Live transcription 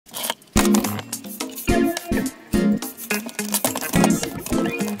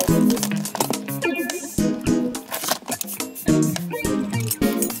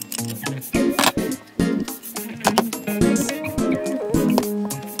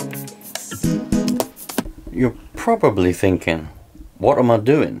You're probably thinking, what am I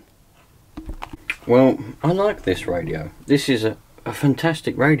doing? Well, I like this radio. This is a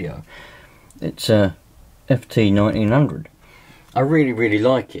fantastic radio. It's a FT-1900. I really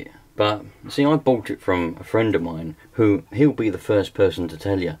like it. But, see, I bought it from a friend of mine who, he'll be the first person to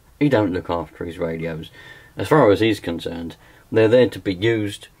tell you, he don't look after his radios. As far as he's concerned, they're there to be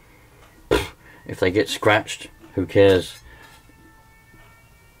used. If they get scratched, who cares?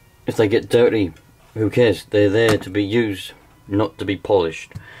 If they get dirty, who cares? They're there to be used, not to be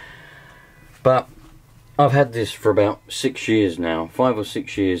polished. But I've had this for about 6 years now, 5 or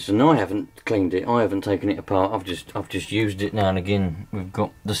 6 years, and I haven't cleaned it. I haven't taken it apart. I've just used it now and again. We've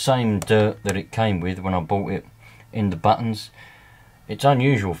got the same dirt that it came with when I bought it in the buttons. It's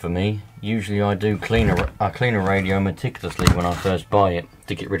unusual for me. Usually I clean a radio meticulously when I first buy it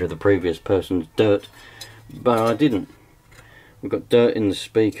to get rid of the previous person's dirt, but I didn't. We've got dirt in the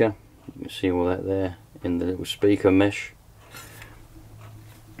speaker. You can see all that there in the little speaker mesh.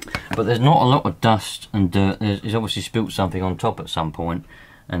 But there's not a lot of dust and dirt. It's obviously spilt something on top at some point,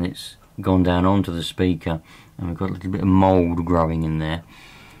 and it's gone down onto the speaker, and we've got a little bit of mould growing in there.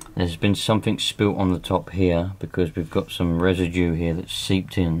 There's been something spilt on the top here because we've got some residue here that's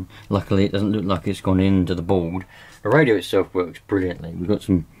seeped in. Luckily it doesn't look like it's gone into the board. The radio itself works brilliantly. We've got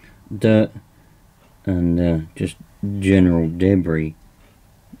some dirt and just general debris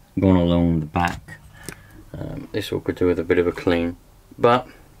gone along the back. This all could do with a bit of a clean, but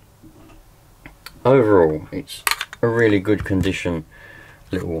overall it's a really good condition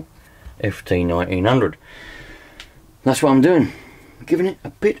little FT-1900. That's what I'm doing, giving it a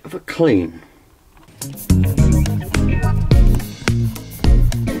bit of a clean.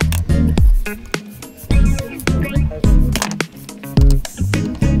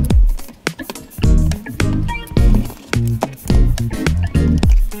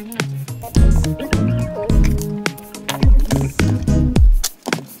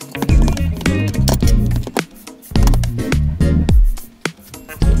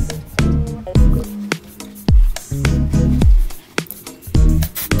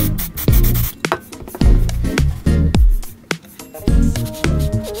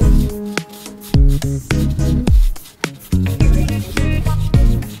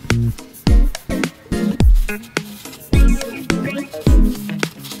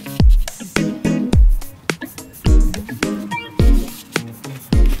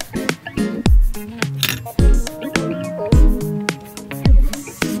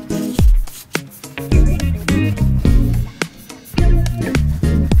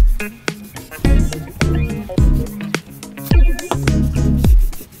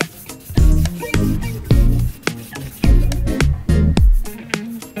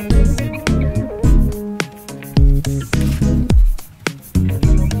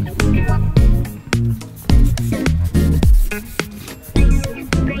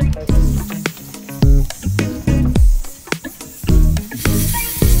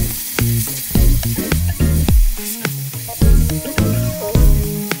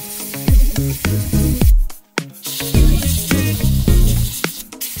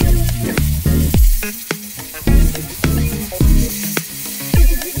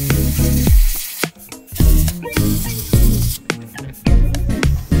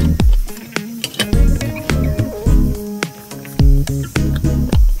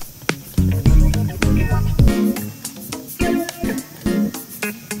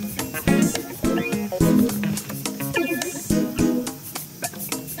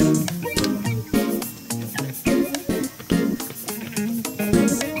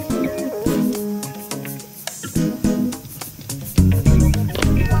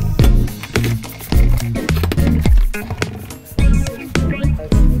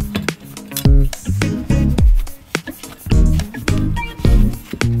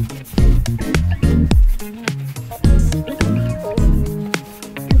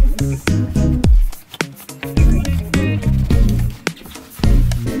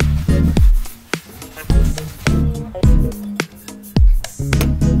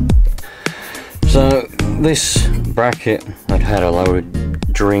 So this bracket had a loaded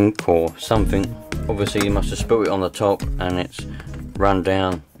drink or something. Obviously you must have spilt it on the top and it's run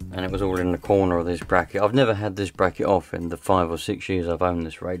down and it was all in the corner of this bracket. I've never had this bracket off in the 5 or 6 years I've owned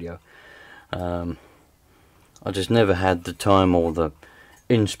this radio. I just never had the time or the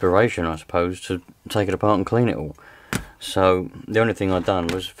inspiration, I suppose, to take it apart and clean it all. So the only thing I'd done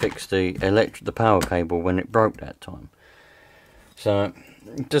was fix the power cable when it broke that time. So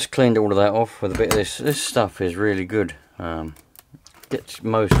just cleaned all of that off with a bit of this. This stuff is really good. Gets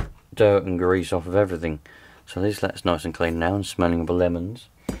most dirt and grease off of everything. So that's nice and clean now and smelling of the lemons.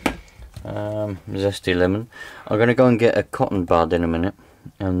 zesty lemon. I'm going to go and get a cotton bud in a minute,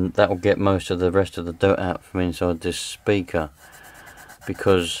 and that will get most of the rest of the dirt out from inside this speaker,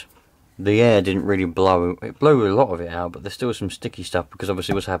 because the air didn't really blow. It blew a lot of it out, but there's still some sticky stuff, because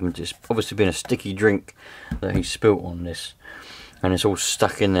obviously what's happened is obviously been a sticky drink that he spilt on this, and it's all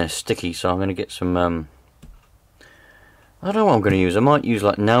stuck in there sticky. So I'm going to get some I don't know what I'm going to use. I might use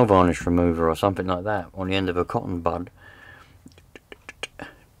like nail varnish remover or something like that on the end of a cotton bud,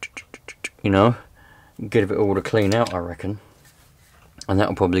 you know, give it all to clean out, I reckon. And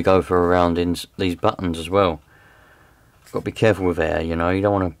that'll probably go for around in these buttons as well. Got to be careful with air, you know. You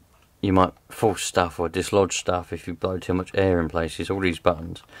don't want to, you might force stuff or dislodge stuff if you blow too much air in places. All these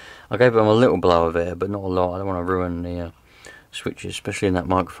buttons, I gave them a little blow of air, but not a lot. I don't want to ruin the switches, especially in that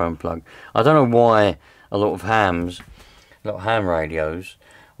microphone plug. I don't know why a lot of ham radios,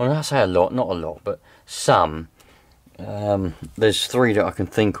 well, I say a lot, not a lot, but some, there's 3 that I can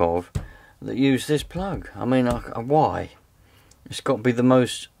think of that use this plug. I mean, why? It's got to be the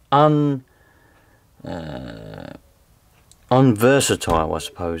most unversatile, I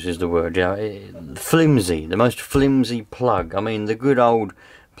suppose is the word. Yeah, flimsy, the most flimsy plug. I mean, the good old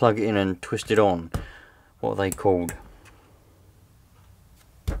plug it in and twist it on. What are they called?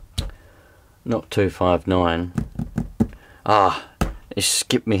 Not 259. Ah, it's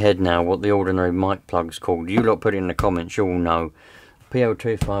skipped me head now what the ordinary mic plug's called. You lot put it in the comments, you'll know.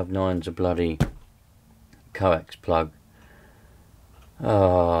 PL259's a bloody coax plug.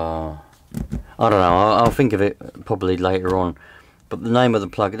 I don't know, I'll think of it probably later on. But the name of the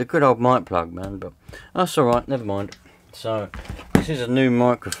plug, the good old mic plug, man. But that's alright, never mind. So, this is a new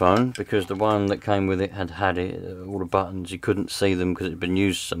microphone, because the one that came with it had it, all the buttons, you couldn't see them because it had been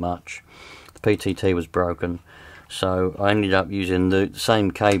used so much. The PTT was broken. So I ended up using the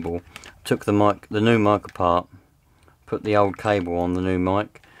same cable. Took the new mic apart, put the old cable on the new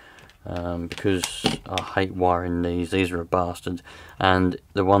mic, because I hate wiring these. These are a bastard. And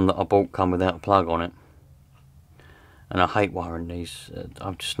the one that I bought come without a plug on it. And I hate wiring these.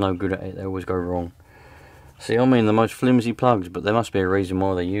 I'm just no good at it. They always go wrong. See, I mean, the most flimsy plugs, but there must be a reason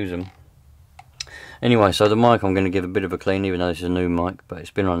why they use them. Anyway, so the mic I'm going to give a bit of a clean, even though this is a new mic, but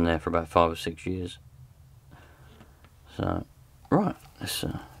it's been on there for about 5 or 6 years. So, right, let's,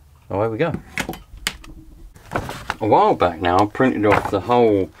 away we go. A while back now, I printed off the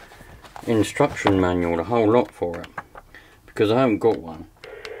whole instruction manual, the whole lot for it, because I haven't got one.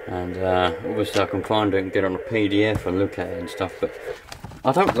 And obviously I can find it and get on a PDF and look at it and stuff, but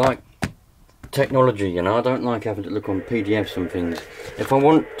I don't like technology, you know. I don't like having to look on PDFs and things. If I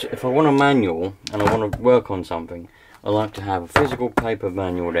want a manual and I want to work on something, I like to have a physical paper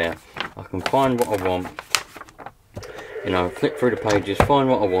manual there. I can find what I want. You know, flip through the pages, find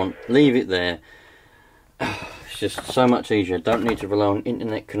what I want, leave it there. It's just so much easier. Don't need to rely on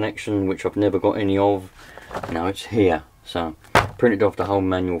internet connection, which I've never got any of. You know, it's here. So, printed off the whole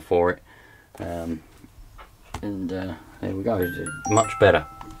manual for it. There we go. It's much better.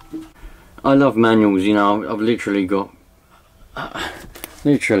 I love manuals, you know. I've literally got,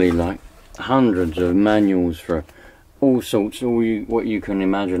 literally like hundreds of manuals for all sorts, what you can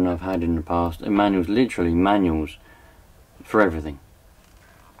imagine I've had in the past. And manuals, literally manuals. For everything.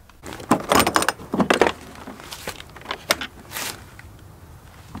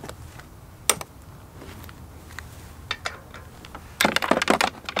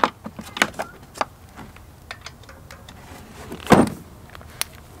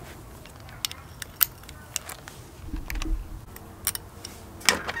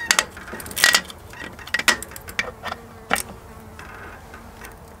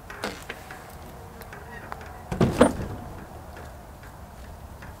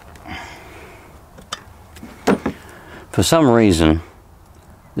 For some reason,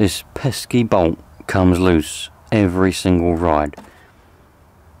 this pesky bolt comes loose every single ride.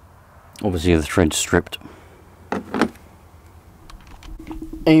 Obviously the thread's stripped.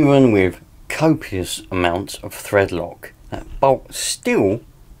 Even with copious amounts of thread lock, that bolt still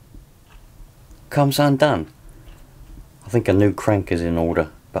comes undone. I think a new crank is in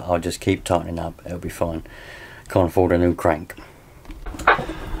order, but I'll just keep tightening up, it'll be fine. Can't afford a new crank.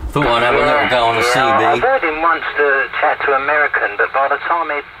 Thought I'd have a little go on the CB. I heard him once to chat to American, but by the time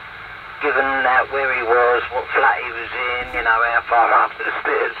he'd given out where he was, what flat he was in, you know, how far up the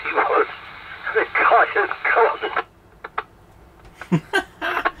stairs he was, the guy had gone.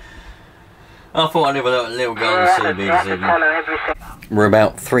 I thought I'd have a little go on the CB this evening. We're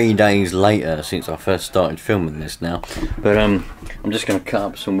about 3 days later since I first started filming this now, but I'm just going to cut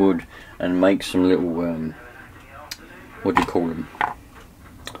up some wood and make some little, what do you call them?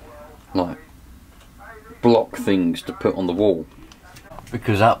 Like block things to put on the wall.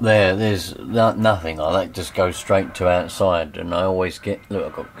 because up there there's nothing. I like just go straight to outside, and I always get, look,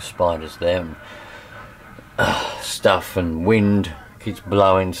 I've got spiders there and stuff, and wind keeps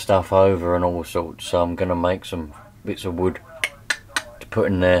blowing stuff over and all sorts. So I'm gonna make some bits of wood to put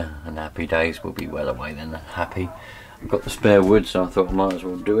in there, and happy days will be well away then. Happy. I've got the spare wood, so I thought I might as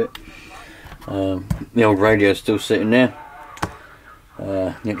well do it. The old radio's still sitting there.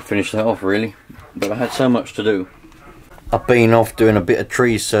 Need to finish that off really, but I had so much to do. I've been off doing a bit of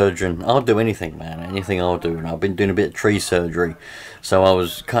tree surgery. I'll do anything, man, anything I'll do, and I've been doing a bit of tree surgery. So I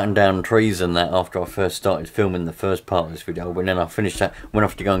was cutting down trees and that after I first started filming the first part of this video, but then I finished that, went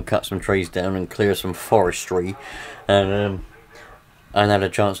off to go and cut some trees down and clear some forestry, and I haven't had a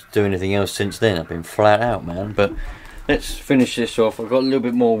chance to do anything else since then. I've been flat out, man. But let's finish this off. I've got a little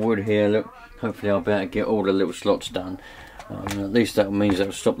bit more wood here, look. Hopefully I'll be able to get all the little slots done. At least that means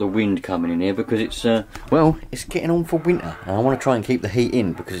that'll stop the wind coming in here, because it's well, it's getting on for winter and I want to try and keep the heat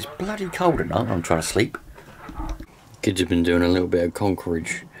in because it's bloody cold at night. I'm trying to sleep. Kids have been doing a little bit of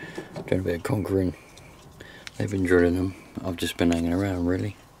conquerage, doing a bit of conquering. They've been drilling them. I've just been hanging around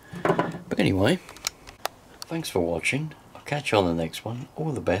really. But anyway, thanks for watching. I'll catch you on the next one.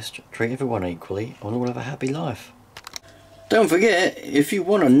 All the best. Treat everyone equally and we'll have a happy life. Don't forget, if you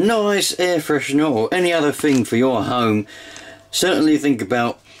want a nice air freshener or any other thing for your home, certainly think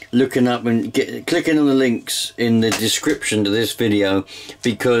about looking up and clicking on the links in the description to this video,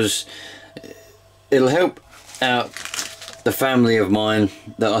 because it'll help out the family of mine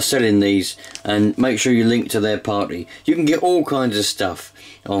that are selling these, and make sure you link to their party. You can get all kinds of stuff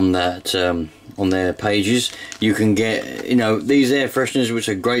on that on their pages. You can get, you know, these air fresheners which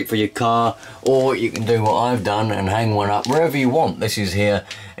are great for your car, or you can do what I've done and hang one up wherever you want. This is here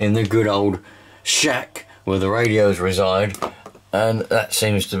in the good old shack where the radios reside, and that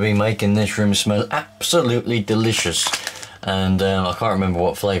seems to be making this room smell absolutely delicious. And I can't remember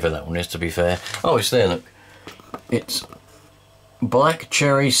what flavour that one is, to be fair. Oh, it's there, look. It's black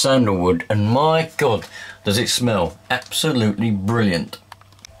cherry sandalwood, and my god, does it smell absolutely brilliant.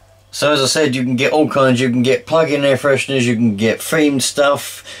 So as I said, you can get all kinds. You can get plug-in air fresheners, you can get themed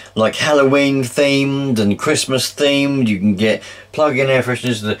stuff like Halloween themed and Christmas themed. You can get plug-in air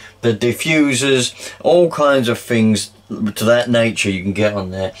fresheners, the diffusers, all kinds of things to that nature you can get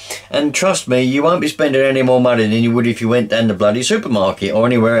on there. And trust me, you won't be spending any more money than you would if you went down the bloody supermarket or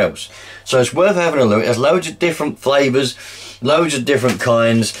anywhere else. So it's worth having a look. There's loads of different flavours, loads of different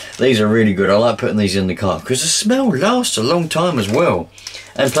kinds. These are really good. I like putting these in the car because the smell lasts a long time as well.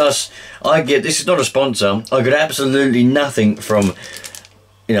 And plus, I get, this is not a sponsor, I get absolutely nothing from,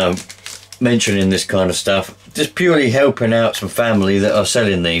 you know, mentioning this kind of stuff. Just purely helping out some family that are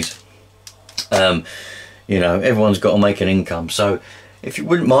selling these. You know, everyone's got to make an income. So if you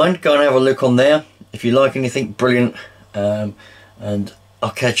wouldn't mind, go and have a look on there. If you like anything, brilliant. And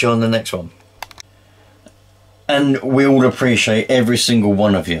I'll catch you on the next one. And we all appreciate every single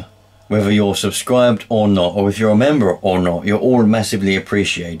one of you. Whether you're subscribed or not, or if you're a member or not, you're all massively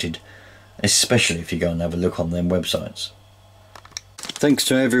appreciated. Especially if you go and have a look on them websites. Thanks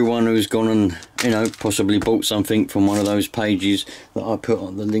to everyone who's gone and, you know, possibly bought something from one of those pages that I put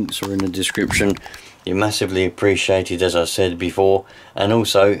on. The links are in the description. You're massively appreciated, as I said before. And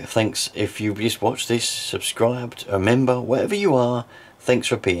also, thanks if you just watched this, subscribed, a member, whatever you are, thanks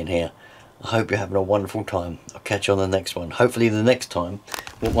for being here. I hope you're having a wonderful time. I'll catch you on the next one. Hopefully the next time,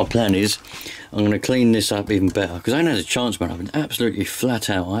 what my plan is, I'm going to clean this up even better. Because I haven't had a chance, man. I've been absolutely flat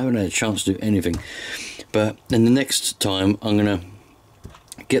out. I haven't had a chance to do anything. But then the next time, I'm going to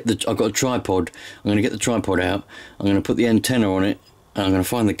get the... I've got a tripod. I'm going to get the tripod out. I'm going to put the antenna on it. And I'm going to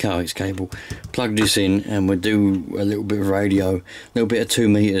find the coax cable, plug this in, and we'll do a little bit of radio, a little bit of 2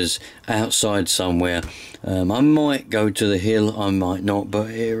 meters outside somewhere. I might go to the hill, I might not, but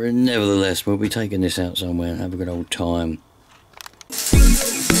nevertheless we'll be taking this out somewhere and have a good old time.